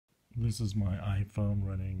This is my iPhone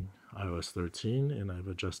running iOS 13, and I've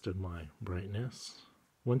adjusted my brightness.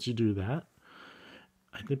 Once you do that,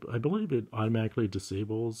 I believe it automatically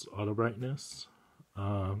disables auto brightness.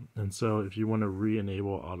 And so if you want to re-enable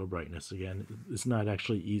auto brightness again, it's not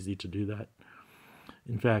actually easy to do that.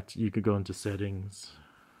 In fact, you could go into settings.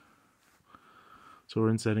 So we're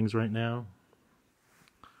in settings right now.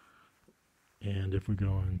 And if we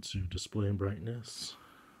go into display and brightness,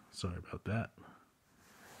 sorry about that.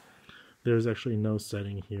 There's actually no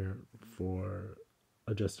setting here for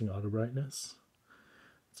adjusting auto brightness.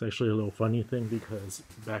 It's actually a little funny thing because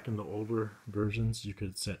back in the older versions you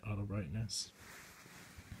could set auto brightness.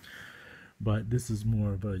 But this is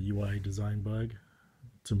more of a UI design bug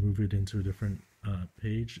to move it into a different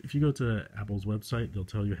page. If you go to Apple's website, they'll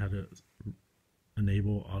tell you how to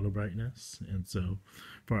enable auto brightness. And so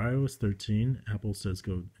for iOS 13, Apple says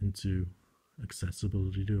go into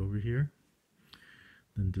accessibility over here,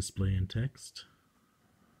 then display and text.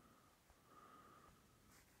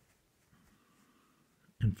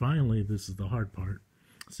 And finally, this is the hard part.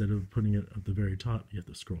 Instead of putting it at the very top, you have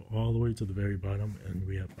to scroll all the way to the very bottom, and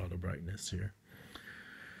we have auto brightness here.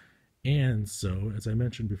 And so, as I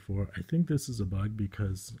mentioned before, I think this is a bug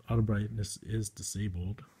because auto brightness is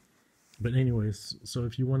disabled. But anyways, so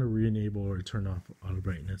if you want to re-enable or turn off auto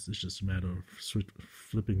brightness, it's just a matter of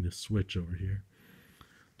flipping this switch over here.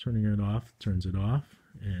 Turning it off turns it off,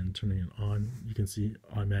 and turning it on, you can see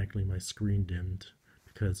automatically my screen dimmed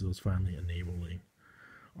because it was finally enabling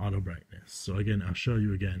auto brightness. So again, I'll show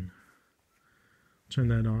you again. Turn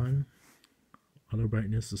that on. Auto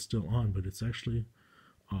brightness is still on, but it's actually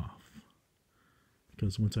off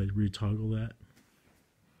because once I retoggle that,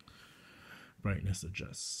 brightness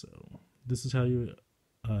adjusts. So this is how you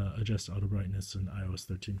adjust auto brightness in iOS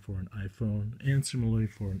 13 for an iPhone, and similarly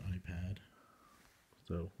for an iPad.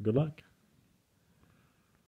 So good luck.